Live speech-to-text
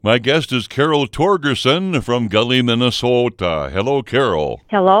My guest is Carol Torgerson from Gully, Minnesota. Hello, Carol.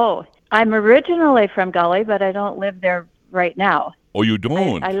 Hello. I'm originally from Gully, but I don't live there right now. Oh, you I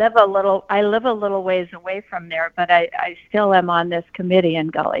don't? live a little ways away from there, but I still am on this committee in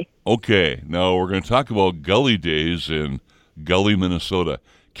Gully. Okay, now we're going to talk about Gully Days in Gully, Minnesota.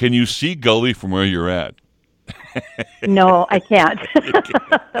 Can you see Gully from where you're at? No, I can't.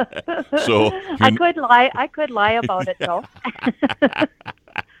 So you're I could lie about it though.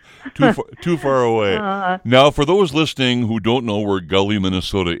 too far away. uh, Now, for those listening who don't know where Gully,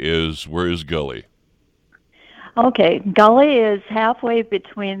 Minnesota is, where is Gully? okay, Gully is halfway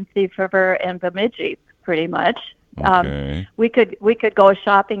between Thief River and Bemidji, pretty much. Um, Okay. we could go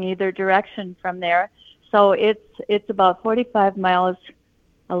shopping either direction from there. So it's about 45 miles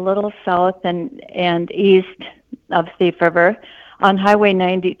a little south and east of Thief River on Highway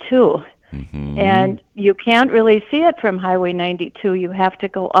 92. Mm-hmm. And you can't really see it from Highway 92. You have to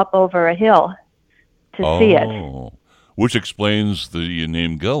go up over a hill to see it. Oh, which explains the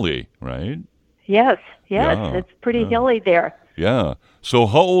name Gully, right? Yes, yes, Yeah, it's pretty yeah, hilly there. yeah. So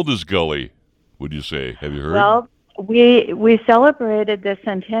how old is Gully, would you say? Have you heard? Well, we celebrated the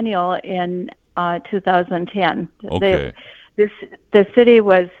centennial in 2010. Okay. This the city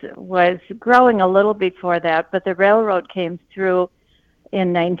was growing a little before that, but the railroad came through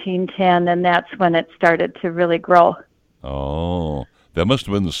in 1910, and that's when it started to really grow. Oh, that must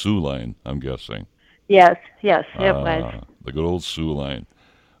have been the Sioux line, I'm guessing. Yes, yes, it was. The good old Sioux line.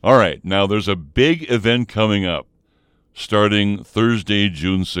 All right, now there's a big event coming up starting Thursday,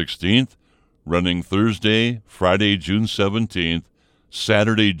 June 16th, running Thursday, Friday, June 17th,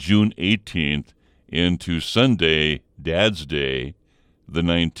 Saturday, June 18th, into Sunday, Dad's Day, the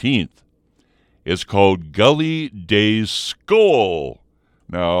 19th. It's called Gully Days Skol.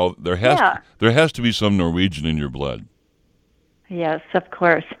 Now, Yeah, there has to be some Norwegian in your blood. yes, of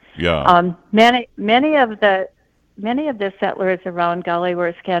course. Yeah. Many of the settlers around Gully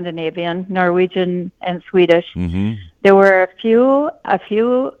were Scandinavian, Norwegian, and Swedish. Mm-hmm. There were a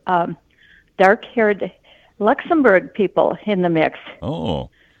few dark-haired Luxembourg people in the mix. Oh,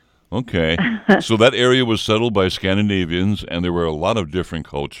 okay. So that area was settled by Scandinavians, and there were a lot of different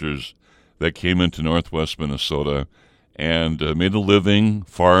cultures that came into northwest Minnesota and made a living,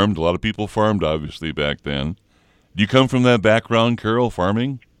 farmed. A lot of people farmed, obviously, back then. Do you come from that background, Carol,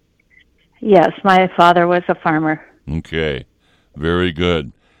 farming? Yes, my father was a farmer. Okay, very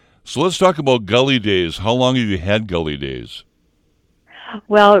good. So let's talk about Gully Days. How long have you had Gully Days?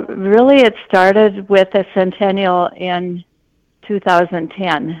 Well, really, it started with a centennial in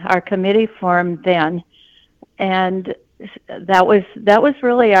 2010. Our committee formed then, and that was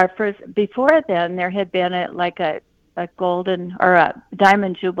really our first. Before then, there had been a golden or a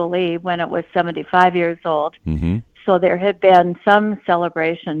diamond jubilee when it was 75 years old. Mm-hmm. So there had been some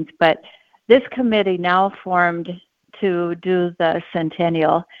celebrations, but this committee now formed to do the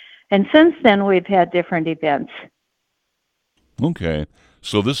centennial, and since then we've had different events. Okay.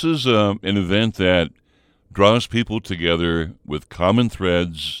 So this is an event that draws people together with common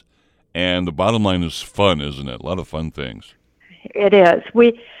threads, and the bottom line is fun, isn't it? A lot of fun things. It is.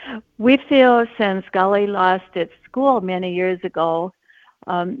 We feel since Gully lost its school many years ago,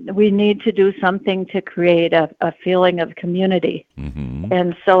 we need to do something to create a feeling of community. Mm-hmm.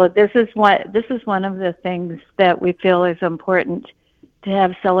 And so this is one of the things that we feel is important to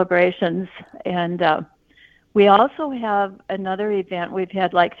have celebrations. And we also have another event. We've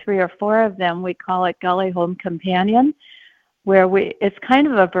had like three or four of them. We call it Gully Home Companion, where it's kind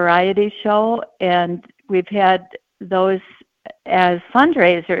of a variety show, and we've had those as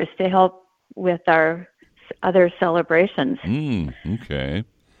fundraisers to help with our other celebrations. Okay.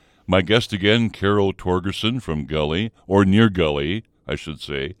 My guest again, Carol Torgerson from Gully, or near Gully, I should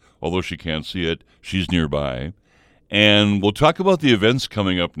say, although she can't see it, she's nearby. And we'll talk about the events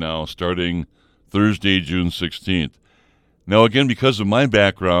coming up now, starting Thursday, June 16th. Now, again, because of my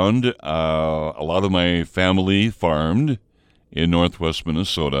background, a lot of my family farmed in northwest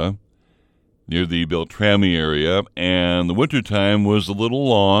Minnesota near the Beltrami area, and the wintertime was a little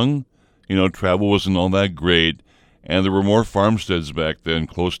long. You know, travel wasn't all that great, and there were more farmsteads back then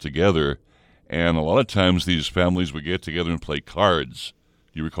close together, and a lot of times these families would get together and play cards.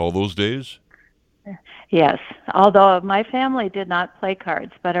 Do you recall those days? Yes, although my family did not play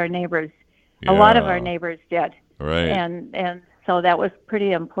cards, but our neighbors, a lot of our Yeah, neighbors did, right. and so that was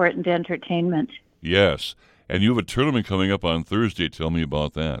pretty important entertainment. Yes. And you have a tournament coming up on Thursday. Tell me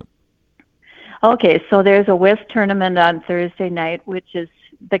about that. Okay, so there's a whist tournament on Thursday night, which is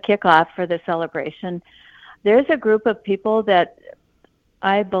the kickoff for the celebration. There's a group of people that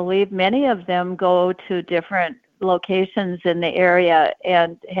I believe many of them go to different locations in the area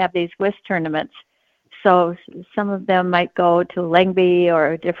and have these whist tournaments. So some of them might go to Langby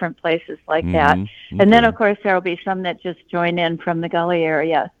or different places like that. Mm-hmm. And then, of course, there will be some that just join in from the Gully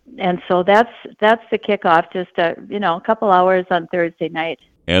area. And so that's the kickoff, just a couple hours on Thursday night.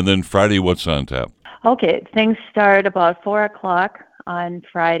 And then Friday, what's on tap? Okay, things start about 4 o'clock on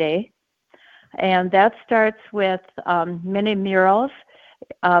Friday. And that starts with mini murals.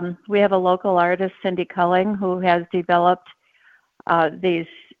 We have a local artist, Cindy Culling, who has developed these,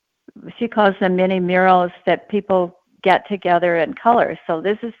 she calls them mini murals that people get together and color. So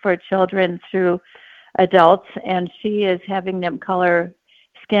this is for children through adults, and she is having them color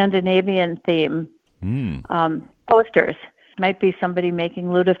Scandinavian theme posters. It might be somebody making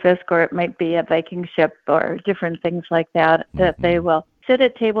lutefisk, or it might be a Viking ship, or different things like that, that they will sit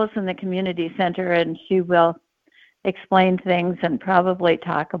at tables in the community center, and she will explain things and probably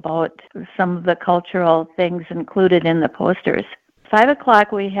talk about some of the cultural things included in the posters. 5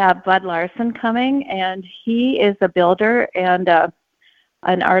 o'clock, we have Bud Larson coming, and he is a builder and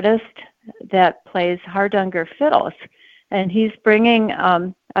an artist that plays Hardanger fiddles. And he's bringing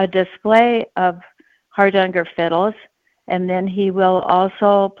a display of Hardanger fiddles, and then he will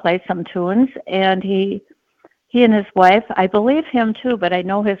also play some tunes. And he and his wife, I believe him too, but I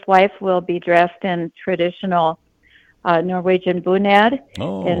know his wife will be dressed in traditional Norwegian bunad,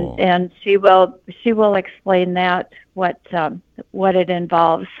 and she will explain that what it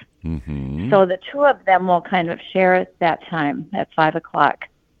involves. So the two of them will kind of share at that time at 5 o'clock.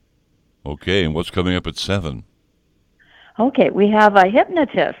 Okay, and what's coming up at 7? Okay, we have a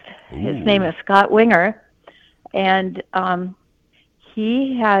hypnotist. Ooh. His name is Scott Winger, and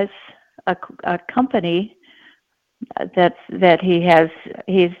he has a company that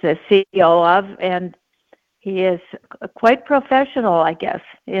he's the CEO of, and he is quite professional, I guess,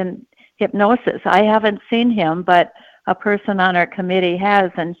 in hypnosis. I haven't seen him, but a person on our committee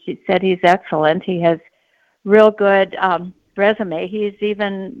has, and she said he's excellent. He has real good resume. He's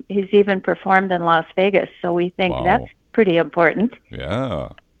even performed in Las Vegas, so we think that's pretty important. Yeah.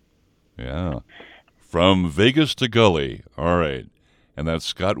 From Vegas to Gully. All right. And that's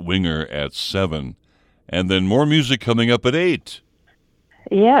Scott Winger at 7. And then more music coming up at 8.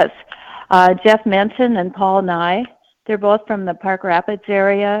 Yes. Jeff Menton and Paul Nye, they're both from the Park Rapids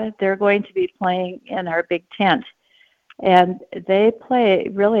area. They're going to be playing in our big tent. And they play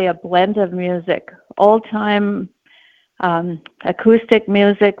really a blend of music, old-time acoustic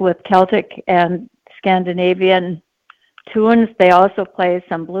music with Celtic and Scandinavian tunes. They also play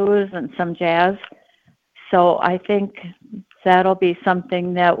some blues and some jazz. So I think that'll be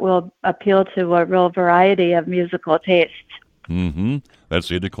something that will appeal to a real variety of musical tastes. That's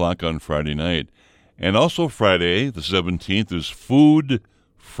 8 o'clock on Friday night. And also Friday, the 17th, is Food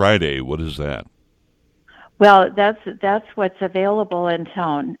Friday. What is that? Well, that's what's available in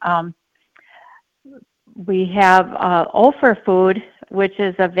town. We have Ofer Food, which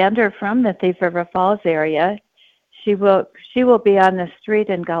is a vendor from the Thief River Falls area. She will be on the street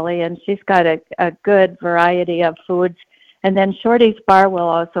in Gully, and she's got a good variety of foods. And then Shorty's Bar will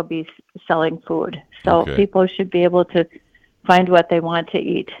also be selling food. So people should be able to find what they want to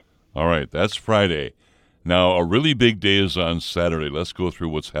eat. All right, that's Friday. Now, a really big day is on Saturday. Let's go through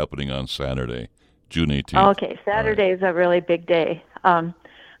what's happening on Saturday, June 18th. Okay, Saturday is a really big day.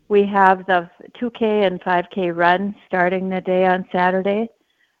 We have the 2K and 5K run starting the day on Saturday,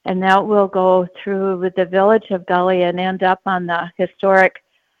 and that will go through the village of Gully and end up on the historic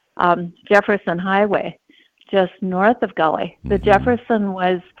Jefferson Highway, just north of Gully. The Jefferson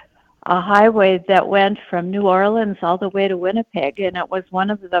was a highway that went from New Orleans all the way to Winnipeg, and it was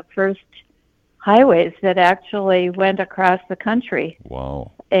one of the first highways that actually went across the country.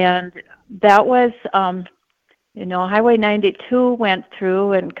 Wow. And that was, Highway 92 went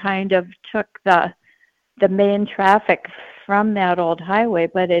through and kind of took the main traffic from that old highway,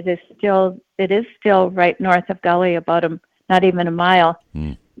 but it is still right north of Gully, about not even a mile.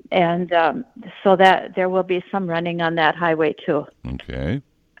 And so that there will be some running on that highway too. Okay.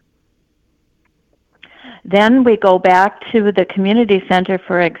 Then we go back to the community center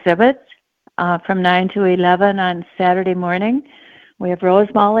for exhibits from 9 to 11 on Saturday morning. We have rose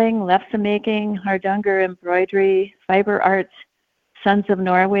mauling, lefse making, Hardanger embroidery, fiber arts, Sons of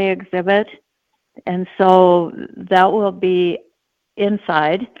Norway exhibit. And so that will be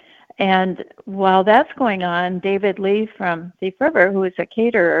inside. And while that's going on, David Lee from Thief River, who is a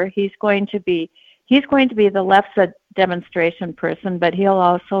caterer, he's going to be the lefse demonstration person, but he'll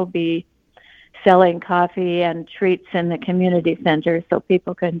also be selling coffee and treats in the community center, so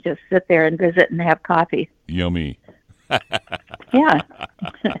people can just sit there and visit and have coffee. Yummy. Yeah.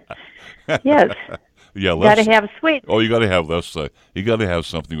 Yes. Yeah, Got to less. have sweets. Oh, you got to have less. You got to have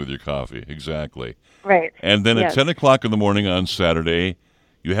something with your coffee. Exactly. Right. And then at Yes. 10 o'clock in the morning on Saturday,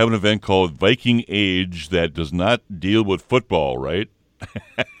 you have an event called Viking Age that does not deal with football, right?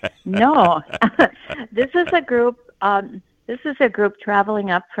 No. This is a group. This is a group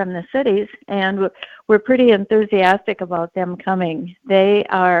traveling up from the cities, and we're pretty enthusiastic about them coming. They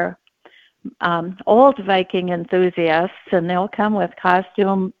are old Viking enthusiasts, and they'll come with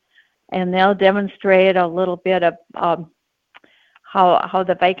costume, and they'll demonstrate a little bit of how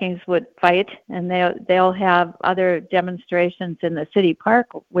the Vikings would fight, and they'll have other demonstrations in the city park,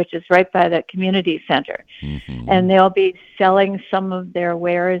 which is right by the community center. Mm-hmm. And they'll be selling some of their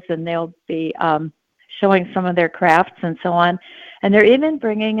wares, and they'll be showing some of their crafts and so on. And they're even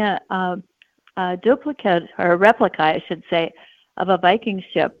bringing a duplicate, or a replica, I should say, of a Viking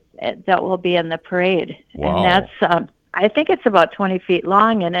ship that will be in the parade. Wow. And that's, I think it's about 20 feet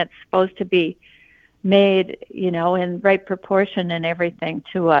long, and it's supposed to be made, in right proportion and everything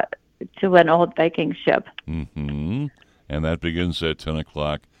to an old Viking ship. Mm-hmm. And that begins at 10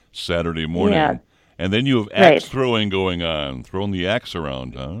 o'clock Saturday morning. Yeah. And then you have axe throwing going on, throwing the axe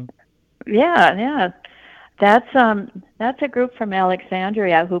around, huh? Yeah. That's a group from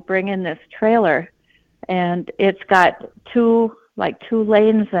Alexandria who bring in this trailer, and it's got two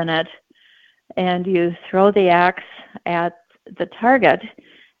lanes in it, and you throw the axe at the target.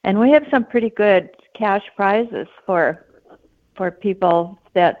 And we have some pretty good cash prizes for people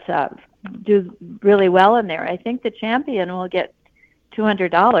that do really well in there. I think the champion will get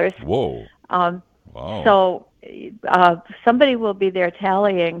 $200. Whoa. Wow. So somebody will be there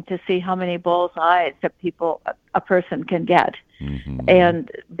tallying to see how many bull's eyes a person can get. Mm-hmm. And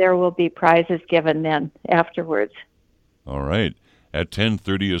there will be prizes given then afterwards. All right. At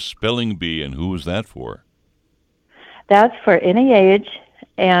 10:30, a spelling bee, and who is that for? That's for any age.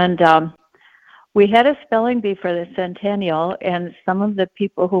 And we had a spelling bee for the centennial, and some of the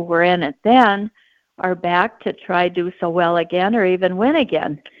people who were in it then are back to try do so well again or even win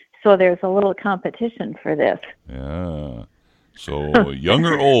again. So there's a little competition for this. Yeah. So young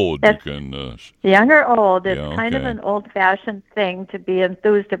or old, you can... young or old, it's yeah, kind of okay. an old-fashioned thing to be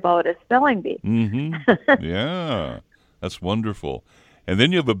enthused about a spelling bee. Mm-hmm. Yeah. That's wonderful. And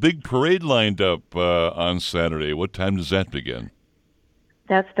then you have a big parade lined up on Saturday. What time does that begin?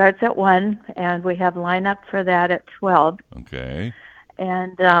 That starts at 1, and we have lineup for that at 12. Okay.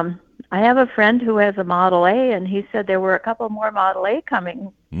 And I have a friend who has a Model A, and he said there were a couple more Model A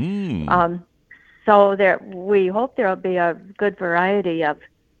coming. So we hope there will be a good variety of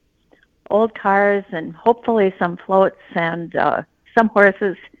old cars and hopefully some floats and some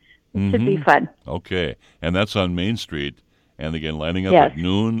horses. It should be fun. Okay. And that's on Main Street. And again, lining up Yes. at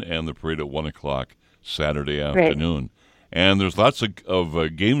noon and the parade at 1 o'clock Saturday Great. afternoon. And there's lots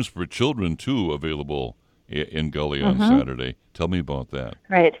of games for children, too, available in Gully on Saturday. Tell me about that.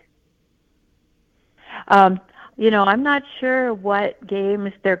 Right. I'm not sure what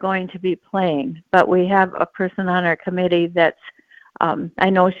games they're going to be playing, but we have a person on our committee that's, I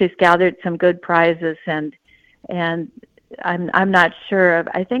know she's gathered some good prizes, and I'm not sure.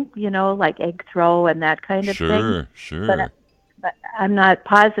 I think, like egg throw and that kind of thing. Sure. But I'm not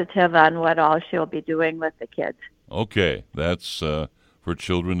positive on what all she'll be doing with the kids. Okay, that's for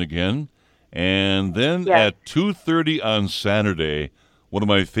children again. And then Yes. at 2:30 on Saturday, one of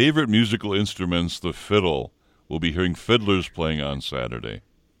my favorite musical instruments, the fiddle. We'll be hearing fiddlers playing on Saturday.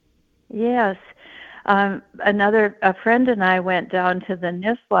 Yes. A friend and I went down to the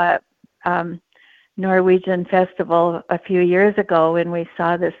Niswa Norwegian festival a few years ago, and we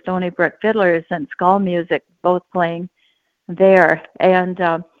saw the Stony Brook Fiddlers and Skol Music both playing there. And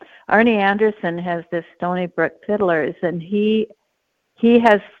Arnie Anderson has this Stony Brook Fiddlers, and he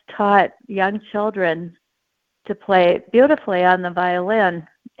has taught young children to play beautifully on the violin.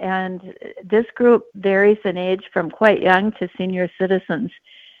 And this group varies in age from quite young to senior citizens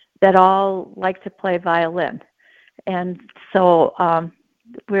that all like to play violin. And so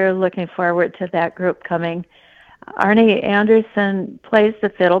we're looking forward to that group coming. Arnie Anderson plays the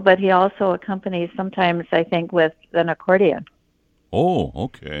fiddle, but he also accompanies sometimes, I think, with an accordion. Oh,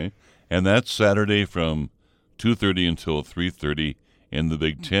 okay. And that's Saturday from 2:30 until 3:30 in the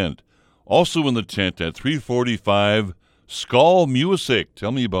big tent. Also in the tent at 3:45, Skol Music.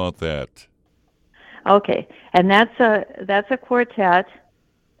 Tell me about that. Okay, and that's a quartet,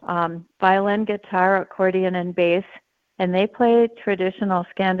 violin, guitar, accordion, and bass, and they play traditional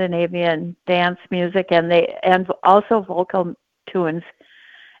Scandinavian dance music, and also vocal tunes,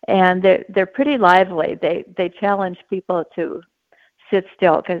 and they're pretty lively. They challenge people to sit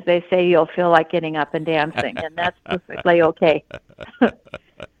still because they say you'll feel like getting up and dancing, and that's perfectly okay.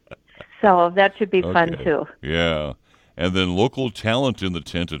 So that should be fun Okay. too. Yeah. And then local talent in the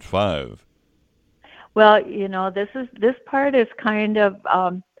tent at 5. Well, this part is kind of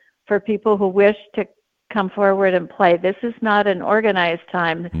for people who wish to come forward and play. This is not an organized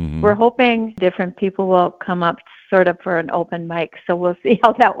time. Mm-hmm. We're hoping different people will come up sort of for an open mic. So we'll see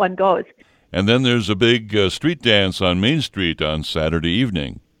how that one goes. And then there's a big street dance on Main Street on Saturday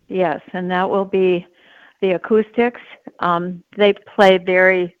evening. Yes, and that will be the acoustics. They play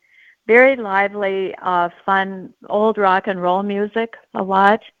very, very lively, fun old rock and roll music a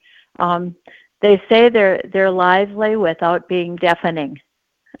lot. They say they're lively without being deafening,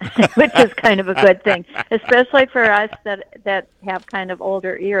 which is kind of a good thing, especially for us that have kind of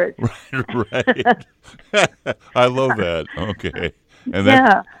older ears. Right. I love that. Okay. And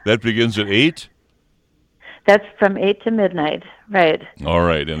that begins at 8? That's from 8 to midnight, right? All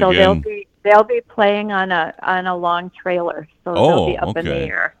right. And so again, they'll be playing on a long trailer, so they'll be up in the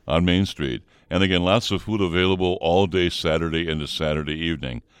air on Main Street. And again, lots of food available all day Saturday into Saturday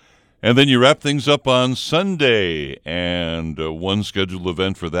evening. And then you wrap things up on Sunday, and one scheduled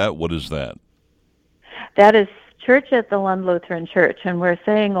event for that. What is that? That is church at the Lund Lutheran Church, and we're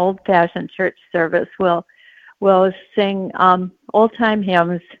saying old-fashioned church service. We'll sing old-time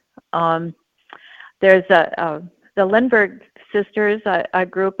hymns. There's the Lindbergh sisters, a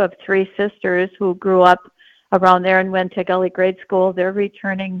group of 3 sisters who grew up around there and went to Gully grade school. They're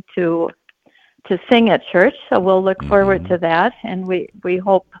returning to sing at church, so we'll look forward to that, and we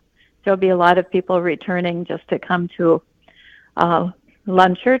hope there'll be a lot of people returning just to come to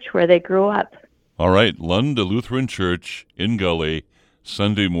Lund Church where they grew up. All right, Lund Lutheran Church in Gully,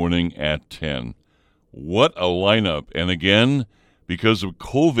 Sunday morning at 10. What a lineup. And again, because of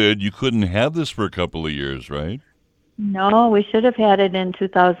COVID, you couldn't have this for a couple of years, right? No, we should have had it in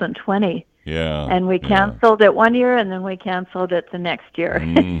 2020. Yeah. And we canceled it one year, and then we canceled it the next year.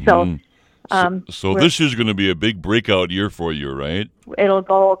 So this year's going to be a big breakout year for you, right? It'll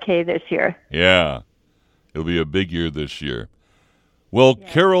go okay this year. Yeah. It'll be a big year this year. Well,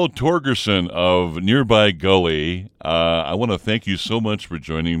 Carol Torgerson of nearby Gully, I want to thank you so much for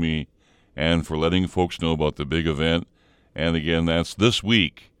joining me and for letting folks know about the big event. And again, that's this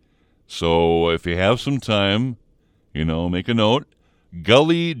week. So if you have some time, make a note.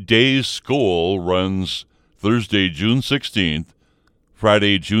 Gully Days Skol runs Thursday, June 16th,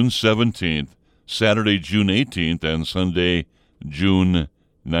 Friday, June 17th, Saturday, June 18th, and Sunday, June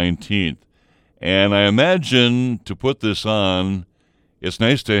 19th. And I imagine to put this on, it's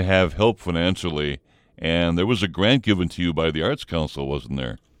nice to have help financially. And there was a grant given to you by the Arts Council, wasn't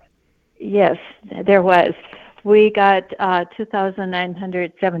there? Yes, there was. We got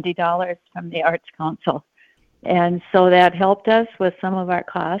 $2,970 from the Arts Council. And so that helped us with some of our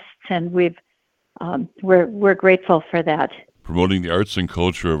costs, and we're grateful for that. Promoting the arts and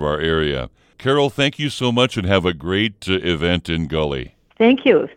culture of our area. Carol, thank you so much, and have a great event in Gully. Thank you.